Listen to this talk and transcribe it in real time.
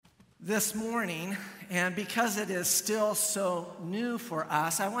this morning, and because it is still so new for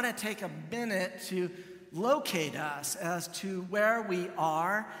us, I want to take a minute to locate us as to where we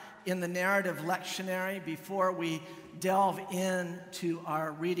are in the narrative lectionary before we delve into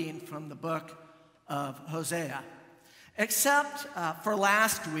our reading from the book of Hosea. Except for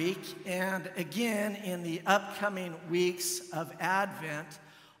last week and again in the upcoming weeks of Advent,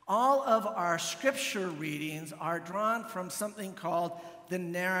 all of our scripture readings are drawn from something called the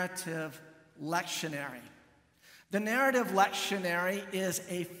narrative lectionary. The narrative lectionary is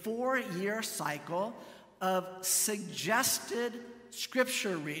a 4-year cycle of suggested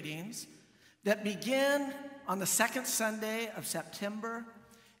scripture readings that begin on the second Sunday of September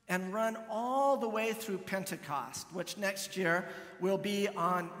and run all the way through Pentecost, which next year will be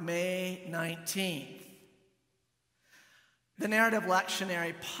on May 19th. The narrative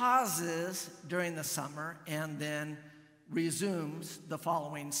lectionary pauses during the summer and then resumes the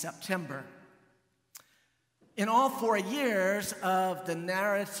following September. In all 4 years of the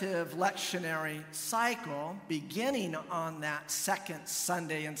narrative lectionary cycle, beginning on that second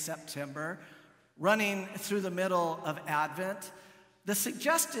Sunday in September, running through the middle of Advent, the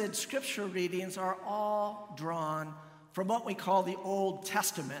suggested scripture readings are all drawn from what we call the Old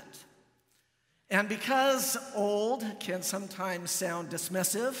Testament. And because old can sometimes sound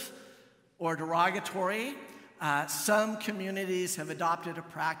dismissive or derogatory, some communities have adopted a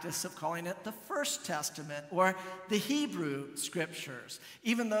practice of calling it the First Testament or the Hebrew Scriptures,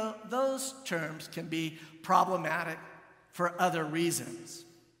 even though those terms can be problematic for other reasons.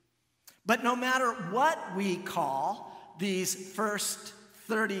 But no matter what we call these first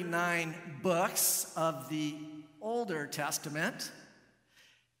 39 books of the Older Testament,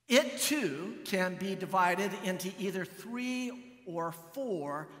 it too can be divided into either 3 or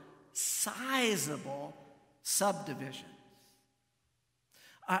 4 sizable subdivisions.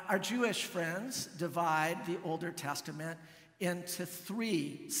 Our Jewish friends divide the Older Testament into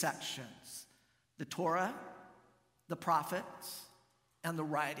 3 sections: the Torah, the prophets, and the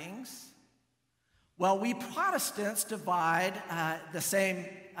writings. Well, we Protestants divide the same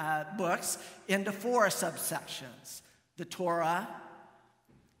books into 4 subsections: the Torah,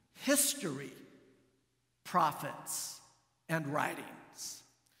 history, prophets, and writings.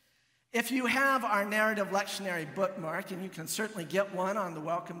 If you have our narrative lectionary bookmark, and you can certainly get one on the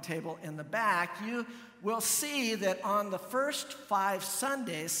welcome table in the back, you will see that on the first 5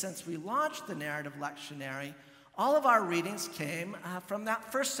 Sundays since we launched the narrative lectionary, all of our readings came from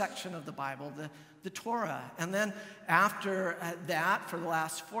that first section of the Bible, the Torah. And then after that, for the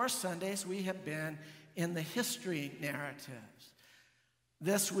last 4 Sundays, we have been in the history narratives.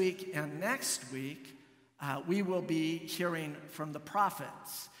 This week and next week, we will be hearing from the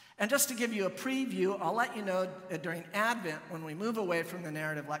prophets. And just to give you a preview, I'll let you know during Advent, when we move away from the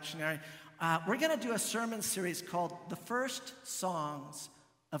narrative lectionary, we're going to do a sermon series called The First Songs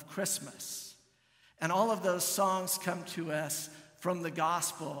of Christmas. And all of those songs come to us from the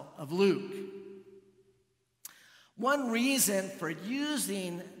Gospel of Luke. One reason for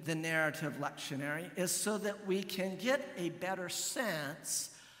using the narrative lectionary is so that we can get a better sense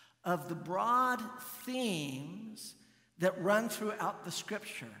of the broad themes that run throughout the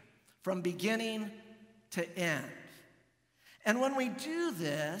scripture, from beginning to end. And when we do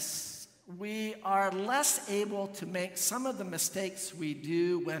this, we are less able to make some of the mistakes we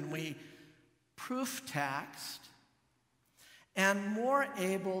do when we proof text, and more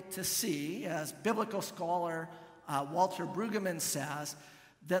able to see, as biblical scholar Walter Brueggemann says,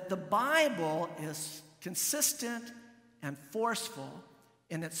 that the Bible is consistent and forceful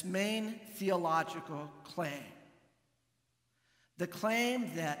in its main theological claim. The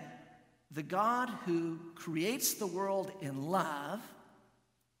claim that the God who creates the world in love,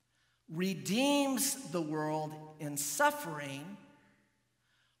 redeems the world in suffering,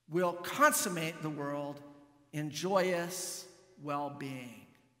 will consummate the world in joyous well-being.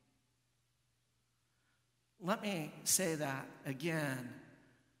 Let me say that again.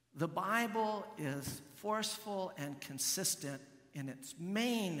 The Bible is forceful and consistent in its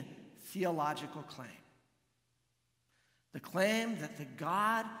main theological claim. The claim that the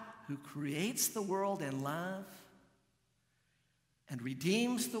God who creates the world in love and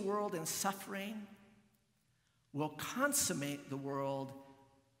redeems the world in suffering will consummate the world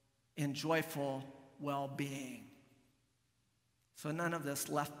in joyful well-being. So none of this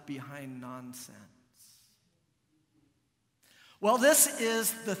left behind nonsense. Well, this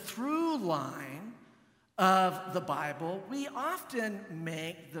is the through line of the Bible. We often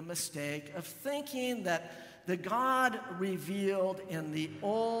make the mistake of thinking that the God revealed in the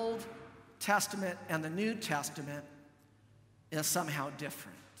Old Testament and the New Testament is somehow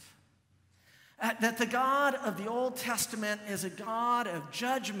different. That the God of the Old Testament is a God of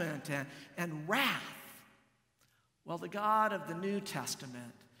judgment and wrath. Well, the God of the New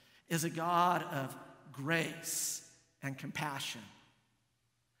Testament is a God of grace and compassion.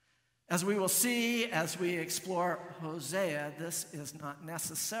 As we will see as we explore Hosea, this is not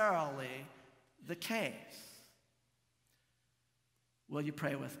necessarily the case. Will you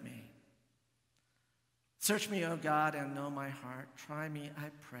pray with me? Search me, O God, and know my heart. Try me, I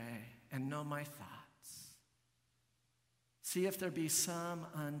pray, and know my thoughts. See if there be some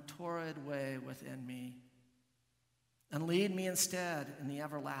untoward way within me, and lead me instead in the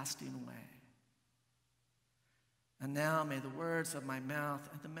everlasting way. And now may the words of my mouth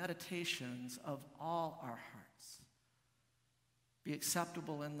and the meditations of all our hearts be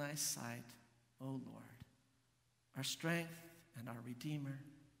acceptable in thy sight, O Lord, our strength and our Redeemer.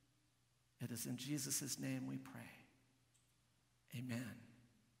 It is in Jesus' name we pray. Amen.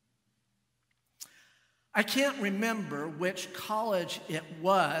 I can't remember which college it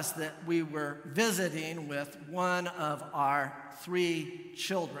was that we were visiting with one of our 3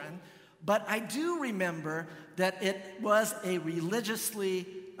 children, but I do remember that it was a religiously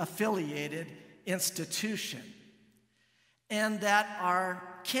affiliated institution, and that our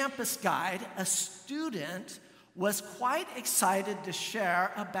campus guide, a student, was quite excited to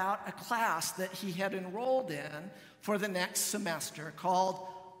share about a class that he had enrolled in for the next semester called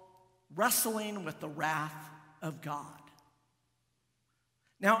Wrestling with the Wrath of God.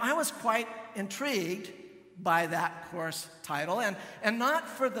 Now, I was quite intrigued by that course title, and not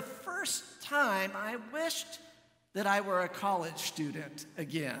for the first time, I wished that I were a college student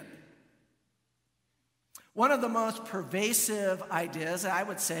again. One of the most pervasive ideas, I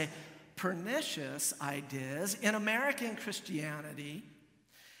would say pernicious ideas, in American Christianity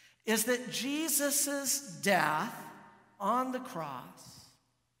is that Jesus' death on the cross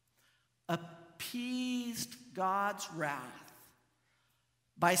appeased God's wrath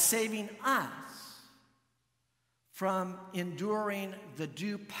by saving us from enduring the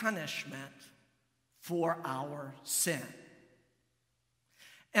due punishment for our sin.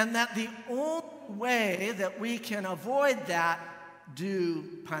 And that the only way that we can avoid that due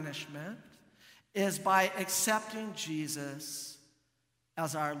punishment is by accepting Jesus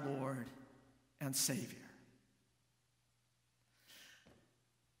as our Lord and Savior.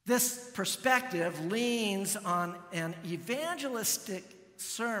 This perspective leans on an evangelistic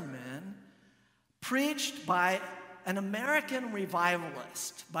sermon preached by an American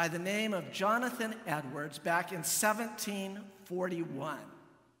revivalist by the name of Jonathan Edwards back in 1741.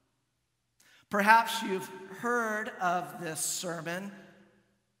 Perhaps you've heard of this sermon,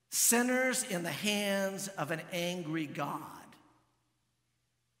 Sinners in the Hands of an Angry God.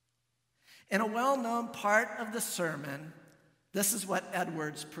 In a well-known part of the sermon, this is what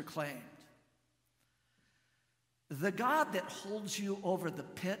Edwards proclaimed. The God that holds you over the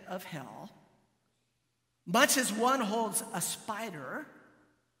pit of hell, much as one holds a spider,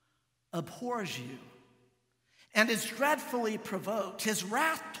 abhors you and is dreadfully provoked. His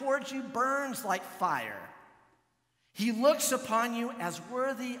wrath towards you burns like fire. He looks upon you as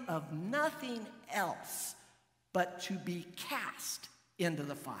worthy of nothing else but to be cast into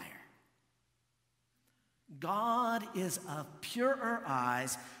the fire. God is of purer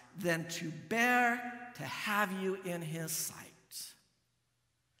eyes than to bear to have you in his sight.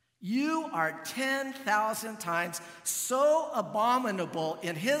 You are 10,000 times so abominable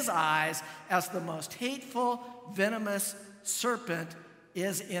in his eyes as the most hateful, venomous serpent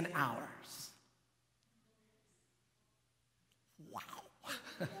is in ours. Wow.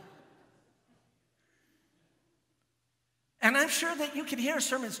 And I'm sure that you can hear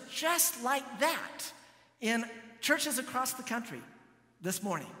sermons just like that in churches across the country this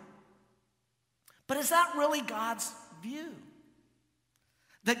morning. But is that really God's view?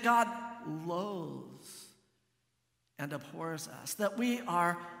 That God loathes and abhors us, that we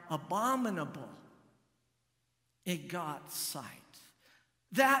are abominable in God's sight.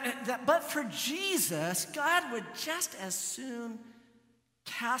 That but for Jesus, God would just as soon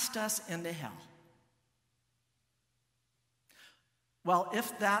cast us into hell. Well,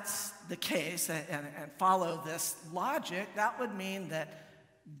 if that's the case, and follow this logic, that would mean that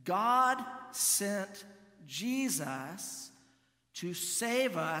God sent Jesus to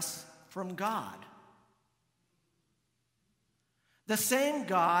save us from God. The same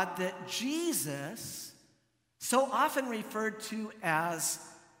God that Jesus so often referred to as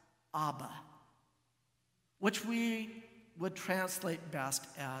Abba, which we would translate best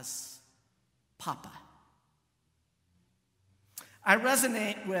as Papa. I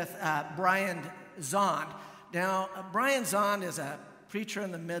resonate with Brian Zahnd. Now, Brian Zahnd is a preacher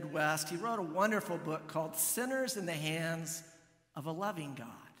in the Midwest. He wrote a wonderful book called Sinners in the Hands of a Loving God.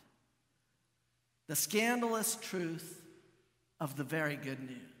 The Scandalous Truth of the Very Good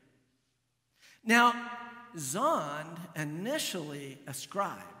News. Now, Zond initially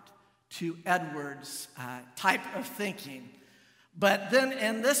ascribed to Edwards' type of thinking. But then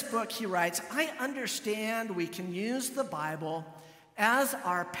in this book he writes, I understand we can use the Bible as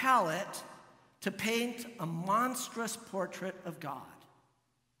our palette to paint a monstrous portrait of God.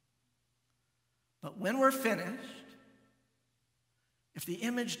 But when we're finished, if the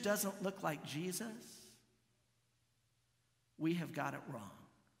image doesn't look like Jesus, we have got it wrong.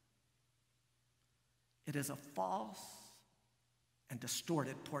 It is a false and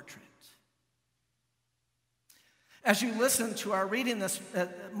distorted portrait. As you listen to our reading this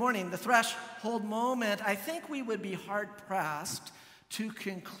morning, the threshold moment, I think we would be hard-pressed to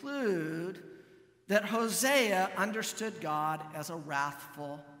conclude that Hosea understood God as a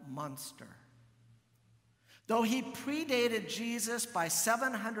wrathful monster. Though he predated Jesus by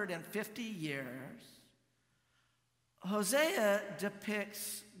 750 years, Hosea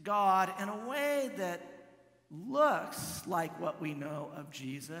depicts God in a way that looks like what we know of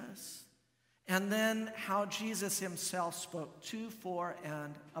Jesus, and then how Jesus himself spoke to, for,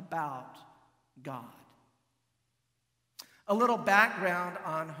 and about God. A little background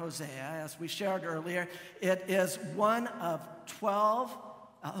on Hosea, as we shared earlier, it is one of 12,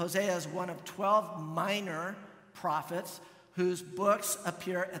 Hosea is one of 12 minor prophets whose books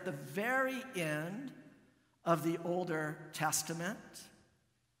appear at the very end of the Older Testament.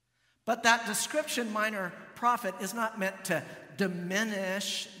 But that description, minor prophet, is not meant to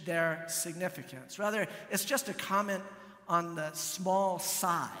diminish their significance. Rather, it's just a comment on the small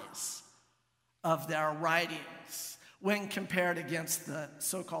size of their writings when compared against the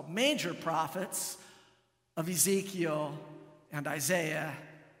so-called major prophets of Ezekiel and Isaiah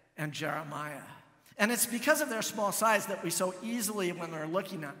and Jeremiah. And it's because of their small size that we so easily, when we're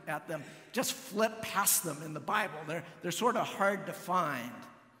looking at them, just flip past them in the Bible. They're sort of hard to find.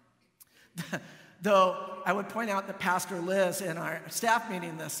 Though I would point out that Pastor Liz in our staff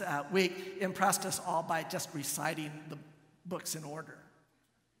meeting this week impressed us all by just reciting the books in order.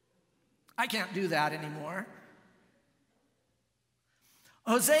 I can't do that anymore.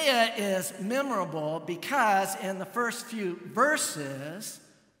 Hosea is memorable because in the first few verses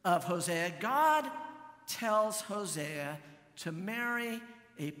of Hosea, God tells Hosea to marry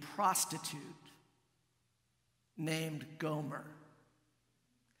a prostitute named Gomer.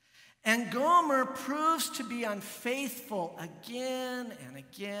 And Gomer proves to be unfaithful again and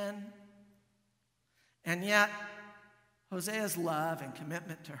again. And yet, Hosea's love and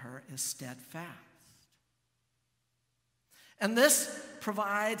commitment to her is steadfast. And this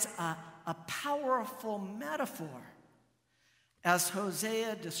provides a powerful metaphor as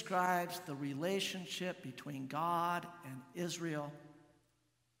Hosea describes the relationship between God and Israel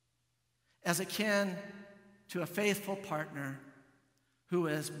as akin to a faithful partner who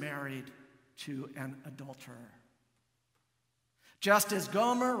is married to an adulterer. Just as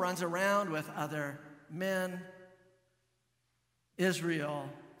Gomer runs around with other men, Israel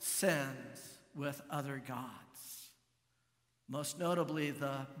sins with other gods, most notably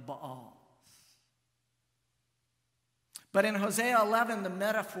the Baals. But in Hosea 11, the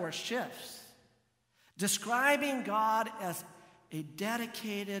metaphor shifts, describing God as a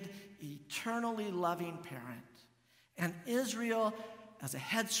dedicated, eternally loving parent, and Israel as a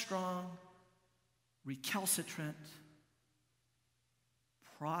headstrong, recalcitrant,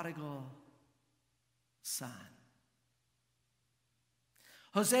 prodigal son.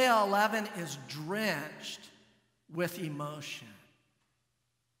 Hosea 11 is drenched with emotion.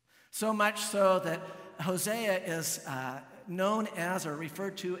 So much so that Hosea is known as or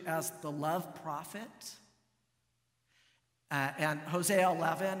referred to as the love prophet. And Hosea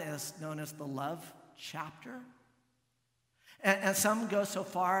 11 is known as the love chapter. And some go so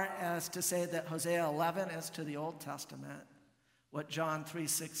far as to say that Hosea 11 is to the Old Testament what John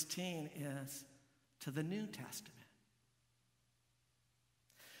 3:16 is to the New Testament.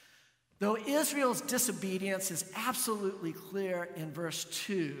 Though Israel's disobedience is absolutely clear in verse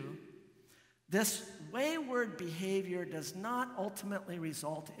 2, this wayward behavior does not ultimately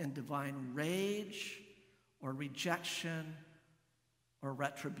result in divine rage or rejection or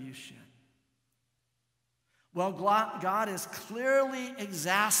retribution. While God is clearly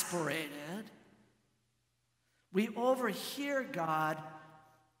exasperated, we overhear God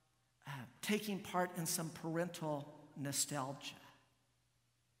taking part in some parental nostalgia,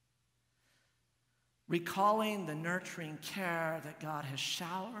 recalling the nurturing care that God has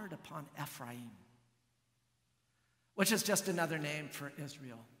showered upon Ephraim. which is just another name for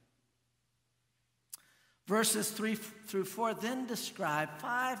Israel. Verses 3 through 4 then describe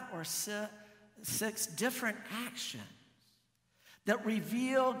 5 or 6 different actions that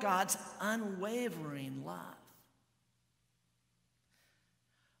reveal God's unwavering love.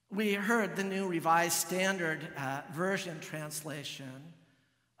 We heard the New Revised Standard Version translation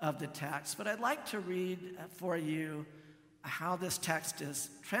of the text, but I'd like to read for you how this text is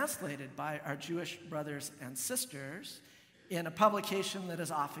translated by our Jewish brothers and sisters in a publication that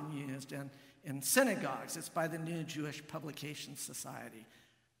is often used in synagogues. It's by the New Jewish Publication Society.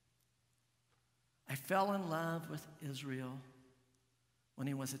 I fell in love with Israel when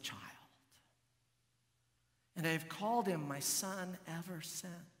he was a child, and I have called him my son ever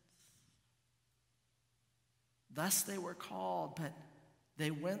since. Thus they were called, but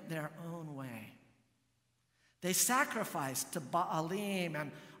they went their own way. They sacrificed to Baalim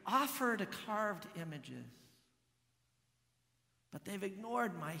and offered carved images. But they've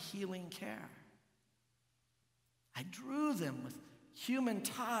ignored my healing care. I drew them with human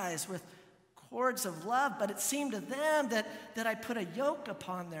ties, with cords of love, but it seemed to them that I put a yoke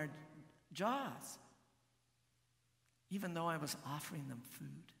upon their jaws, even though I was offering them food.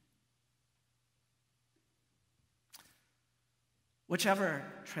 Whichever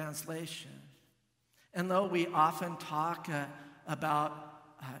translation, and though we often talk about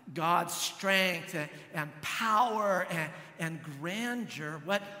God's strength and power and grandeur,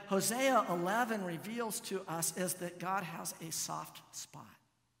 what Hosea 11 reveals to us is that God has a soft spot.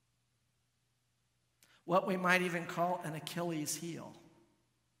 What we might even call an Achilles heel.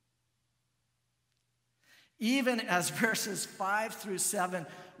 Even as verses 5 through 7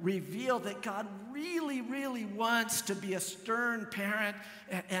 reveal that God really, really wants to be a stern parent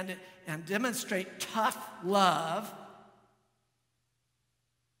and demonstrate tough love,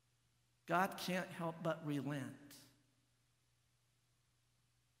 God can't help but relent.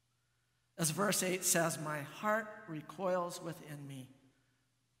 As verse 8 says, my heart recoils within me.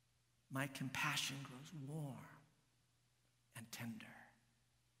 My compassion grows warm and tender.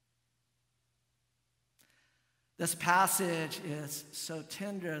 This passage is so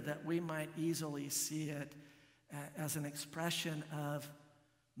tender that we might easily see it as an expression of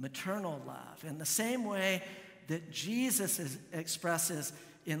maternal love. In the same way that Jesus expresses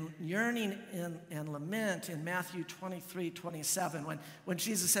in yearning and lament in Matthew 23:27, when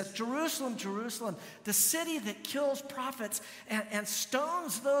Jesus says, Jerusalem, Jerusalem, the city that kills prophets and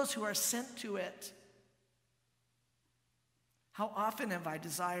stones those who are sent to it. How often have I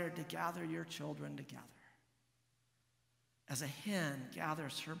desired to gather your children together, as a hen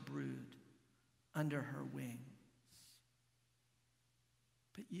gathers her brood under her wings.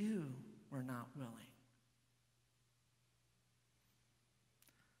 But you were not willing.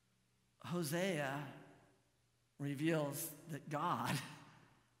 Hosea reveals that God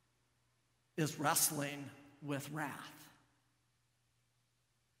is wrestling with wrath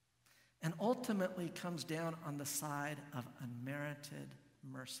and ultimately comes down on the side of unmerited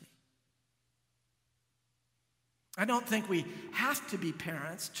mercy. I don't think we have to be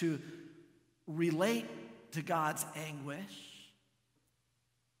parents to relate to God's anguish.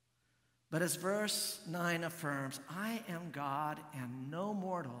 But as verse 9 affirms, I am God and no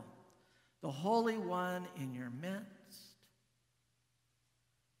mortal, the Holy One in your midst,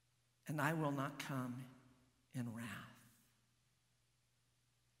 and I will not come in wrath.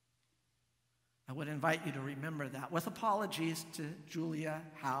 I would invite you to remember that, with apologies to Julia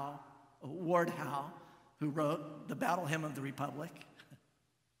Ward Howe, who wrote the Battle Hymn of the Republic.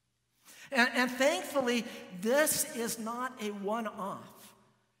 And thankfully, this is not a one-off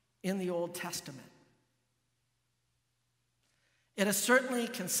in the Old Testament. It is certainly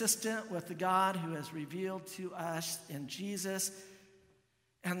consistent with the God who has revealed to us in Jesus,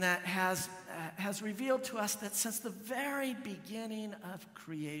 and that has revealed to us that since the very beginning of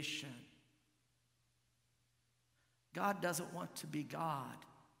creation, God doesn't want to be God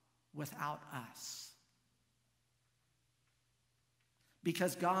without us.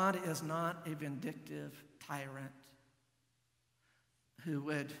 Because God is not a vindictive tyrant who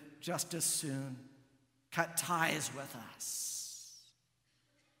would just as soon cut ties with us,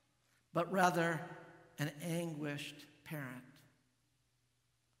 but rather an anguished parent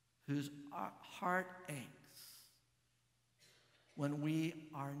whose heart aches when we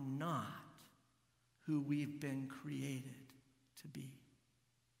are not who we've been created to be.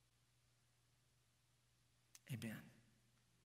 Amen.